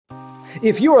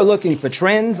If you are looking for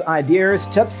trends, ideas,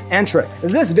 tips, and tricks,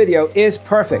 this video is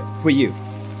perfect for you.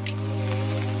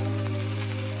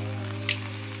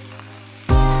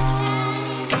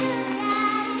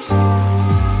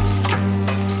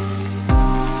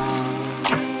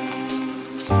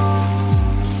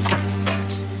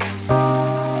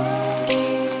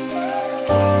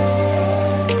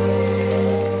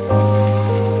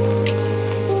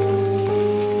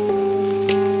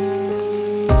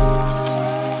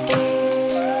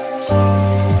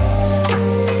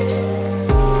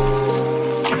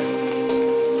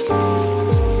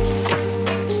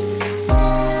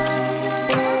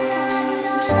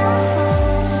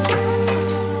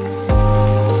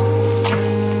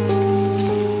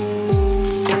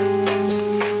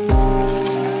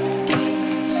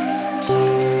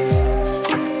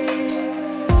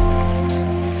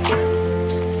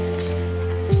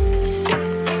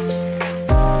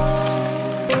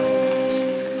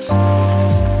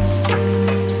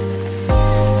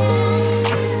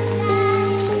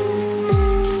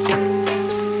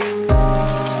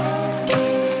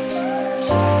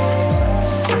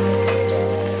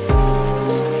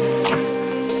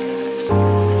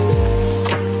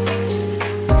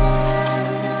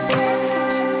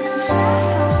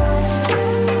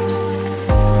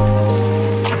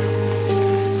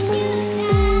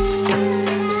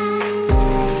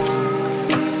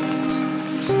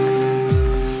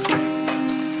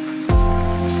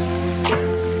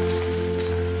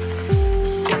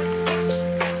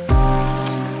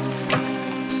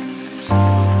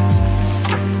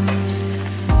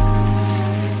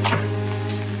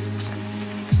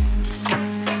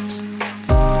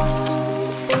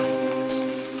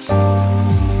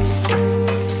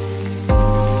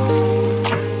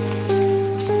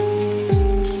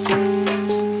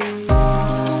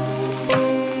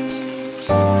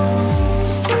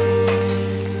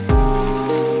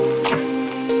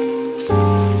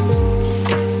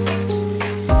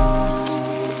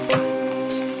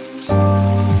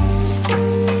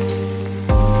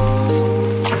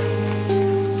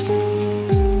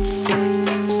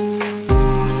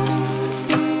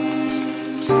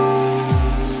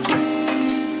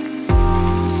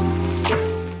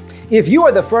 If you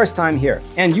are the first time here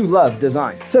and you love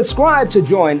design, subscribe to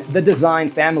join the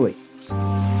design family.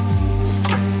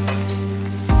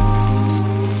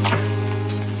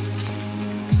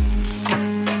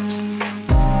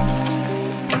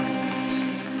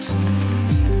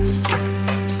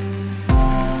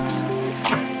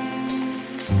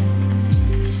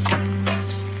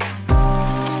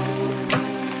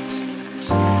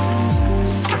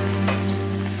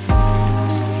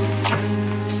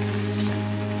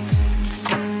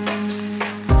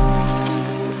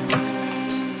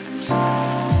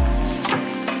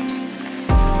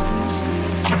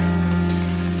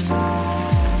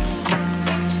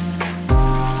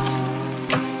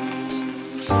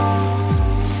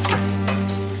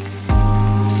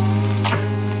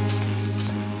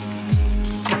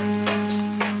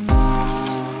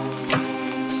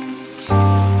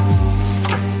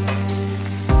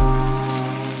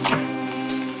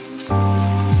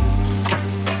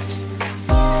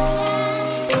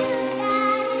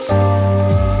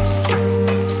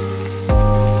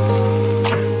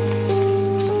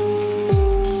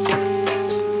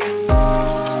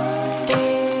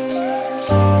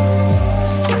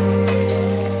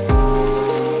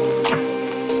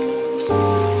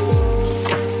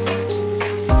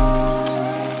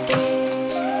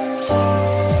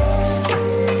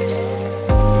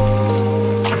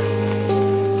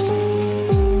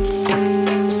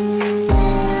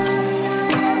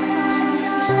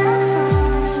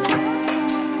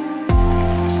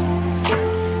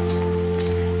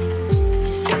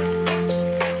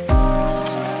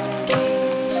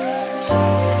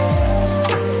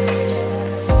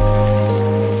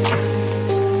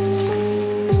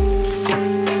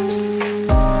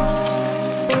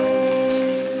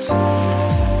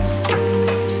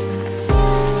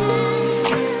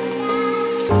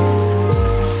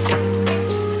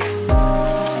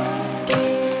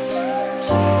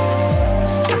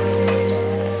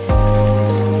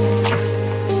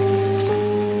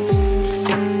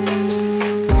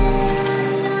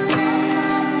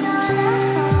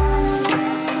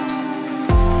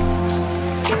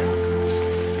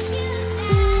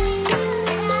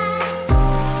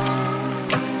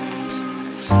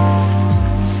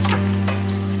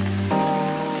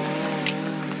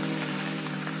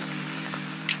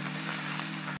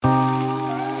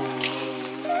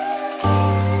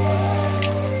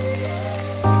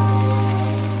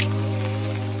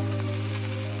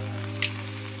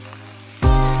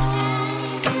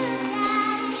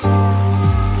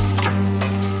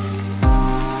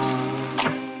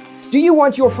 Do you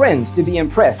want your friends to be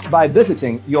impressed by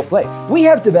visiting your place? We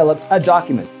have developed a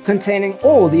document containing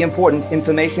all the important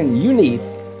information you need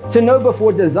to know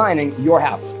before designing your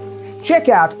house. Check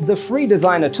out the free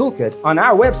designer toolkit on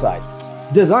our website,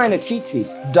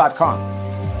 designercheatsheet.com.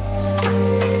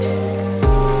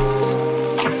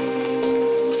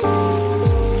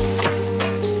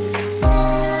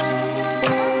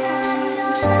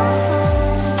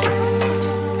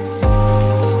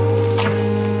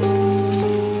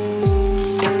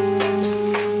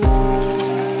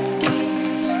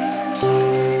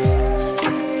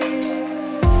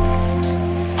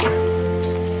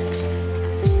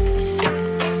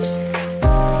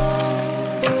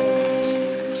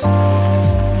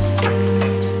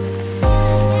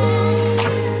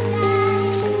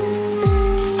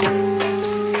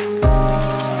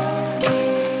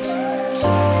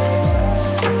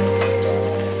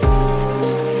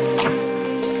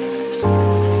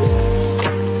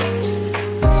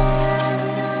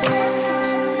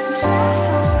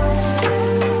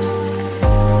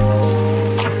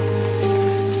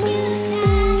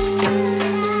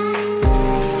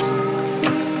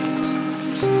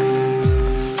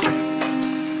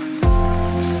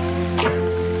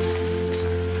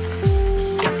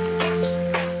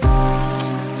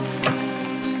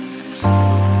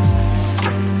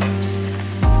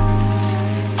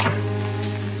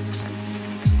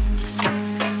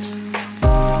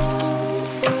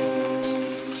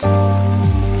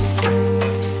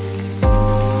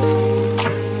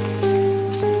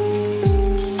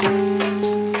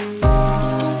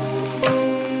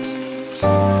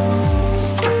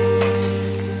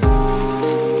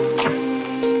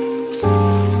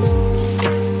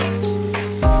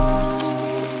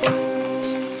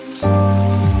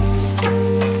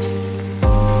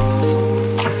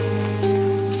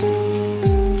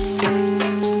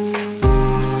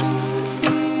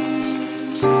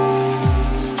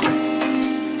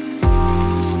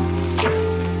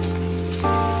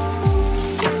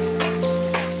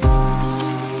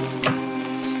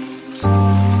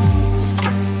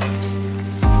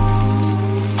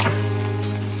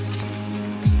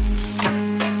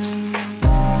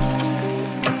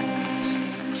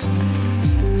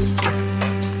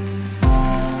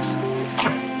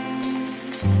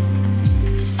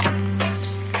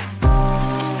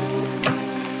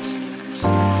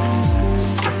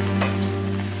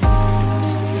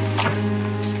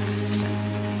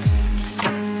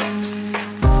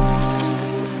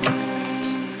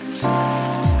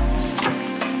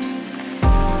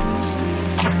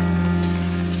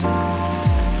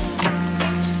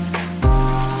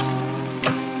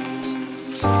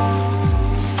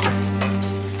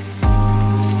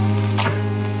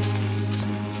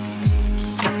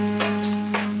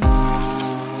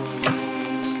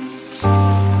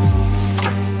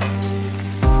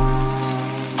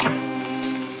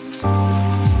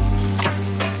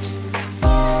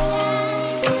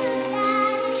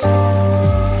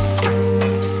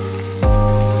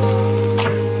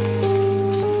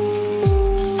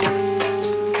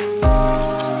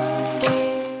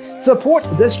 Support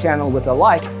this channel with a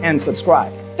like and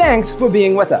subscribe. Thanks for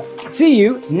being with us. See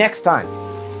you next time.